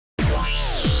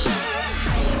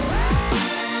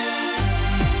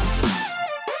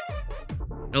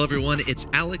Hello everyone, it's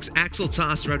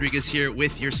Axeltoss Rodriguez here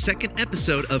with your second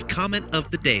episode of Comment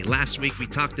of the Day. Last week we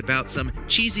talked about some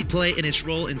cheesy play and its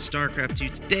role in Starcraft 2.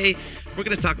 Today we're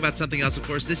going to talk about something else. Of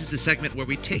course, this is a segment where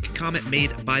we take a comment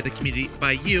made by the community,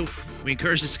 by you, we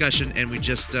encourage discussion, and we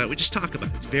just talk about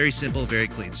it. It's very simple, very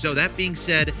clean. So that being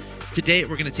said, today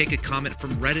we're going to take a comment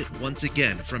from Reddit once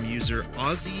again from user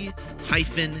Aussie-Dead.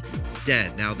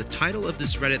 Now the title of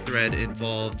this Reddit thread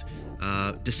involved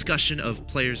discussion of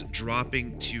players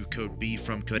dropping to Code B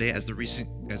from Code A as the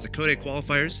Code A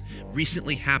qualifiers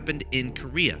recently happened in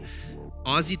Korea.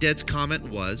 Aussie Dead's comment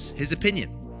was his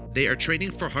opinion. They are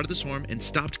training for Heart of the Swarm and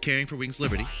stopped caring for Wings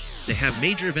Liberty. They have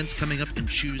major events coming up and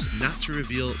choose not to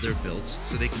reveal their builds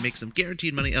so they can make some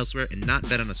guaranteed money elsewhere and not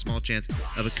bet on a small chance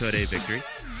of a Code A victory.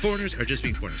 Foreigners are just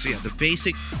being foreigners. So yeah, the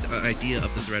basic idea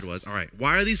of the thread was, all right,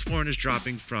 why are these foreigners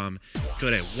dropping from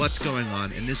Code A? What's going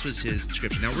on? And this was his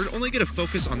description. Now, we're only going to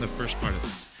focus on the first part of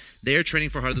this. They are training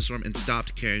for Heart of the Swarm and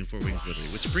stopped caring for Wings Liberty,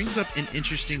 which brings up an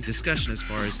interesting discussion as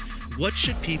far as what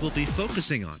should people be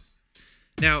focusing on.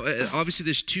 Now, obviously,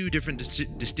 there's two different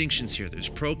distinctions here. There's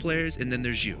pro players, and then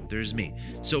there's you. There's me.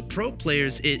 So pro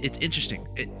players, it's interesting.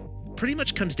 It pretty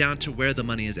much comes down to where the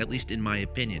money is, at least in my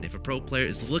opinion. If a pro player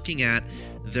is looking at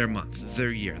their month, their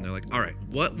year, and they're like, all right,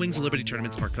 what Wings of Liberty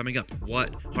tournaments are coming up?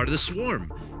 What Heart of the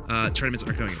Swarm tournaments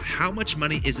are coming up? How much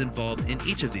money is involved in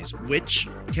each of these? Which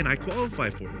can I qualify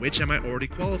for? Which am I already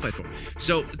qualified for?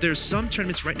 So there's some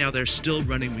tournaments right now that are still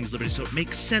running Wings Liberty, so it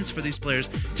makes sense for these players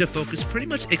to focus pretty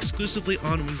much exclusively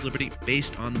on Wings Liberty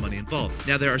based on the money involved.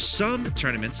 Now there are some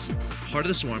tournaments, Heart of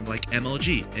the Swarm, like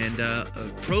MLG, and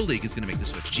Pro League is going to make the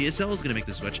switch. GSL is going to make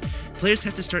the switch. Players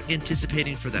have to start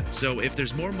anticipating for that. So if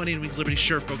there's more money in Wings Liberty,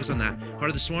 sure, focus on that. Heart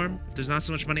of the Swarm, if there's not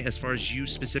so much money as far as you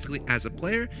specifically as a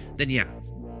player, then yeah,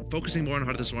 focusing more on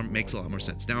Heart of the Swarm makes a lot more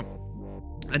sense. Now,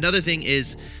 another thing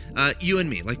is you and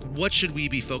me. Like, what should we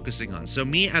be focusing on? So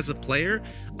me as a player,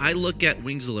 I look at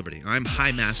Wings of Liberty. I'm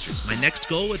High Masters. My next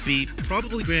goal would be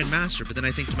probably Grand Master, but then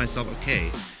I think to myself, okay,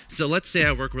 so let's say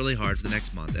I work really hard for the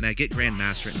next month and I get Grand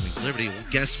Master in Wings of Liberty. Well,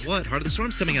 guess what? Heart of the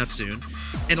Swarm's coming out soon,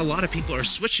 and a lot of people are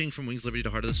switching from Wings of Liberty to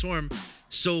Heart of the Swarm.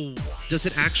 So does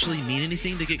it actually mean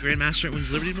anything to get Grand Master at Wings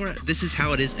of Liberty more? This is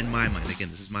how it is in my mind. Again,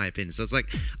 this is my opinion. So it's like,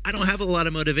 I don't have a lot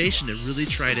of motivation to really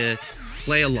try to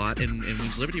play a lot in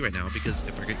Wings of Liberty right now, because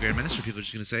if I get Grand Master, people are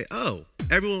just going to say, oh,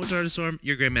 everyone went to Heart of the Swarm,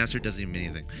 your Grand Master doesn't even mean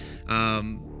anything.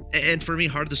 And for me,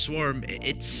 Heart of the Swarm,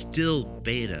 it's still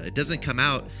beta. It doesn't come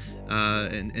out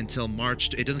until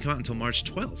March. It doesn't come out until March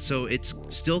 12th, so it's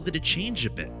still going to change a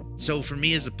bit. So for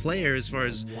me as a player, as far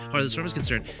as Heart of the Swarm is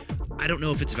concerned, I don't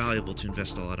know if it's valuable to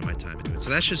invest a lot of my time into it.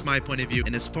 So that's just my point of view.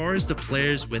 And as far as the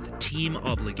players with team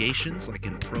obligations, like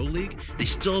in Pro League, they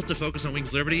still have to focus on Wings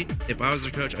of Liberty. If I was their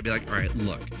coach, I'd be like, all right,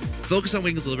 look, focus on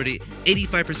Wings of Liberty,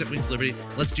 85% Wings of Liberty.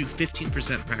 Let's do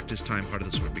 15% practice time Heart of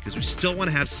the Swarm, because we still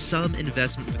want to have some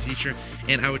investment for the future.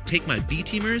 And I would take my B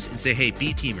teamers and say, hey,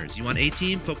 B teamers, you want A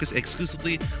team? Focus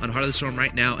exclusively on Heart of the Swarm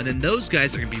right now. And then those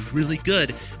guys are going to be really good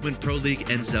when Pro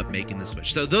League ends up making the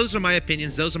switch. So those are my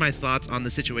opinions. Those are my thoughts on the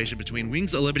situation between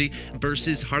Wings of Liberty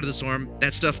versus Heart of the Swarm.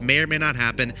 That stuff may or may not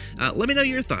happen. Let me know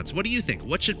your thoughts. What do you think?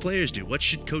 What should players do? What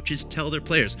should coaches tell their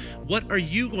players? What are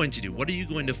you going to do? What are you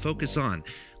going to focus on?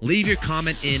 Leave your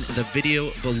comment in the video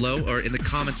below, or in the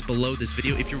comments below this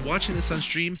video. If you're watching this on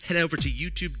stream, head over to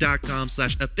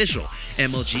youtube.com/official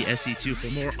MLGSE2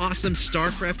 for more awesome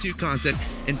StarCraft 2 content,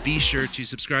 and be sure to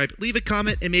subscribe. Leave a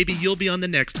comment, and maybe you'll be on the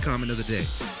next comment of the day.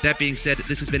 That being said,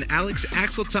 this has been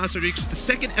Axeltoss with the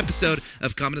second episode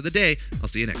of Comment of the Day. I'll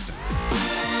see you next time.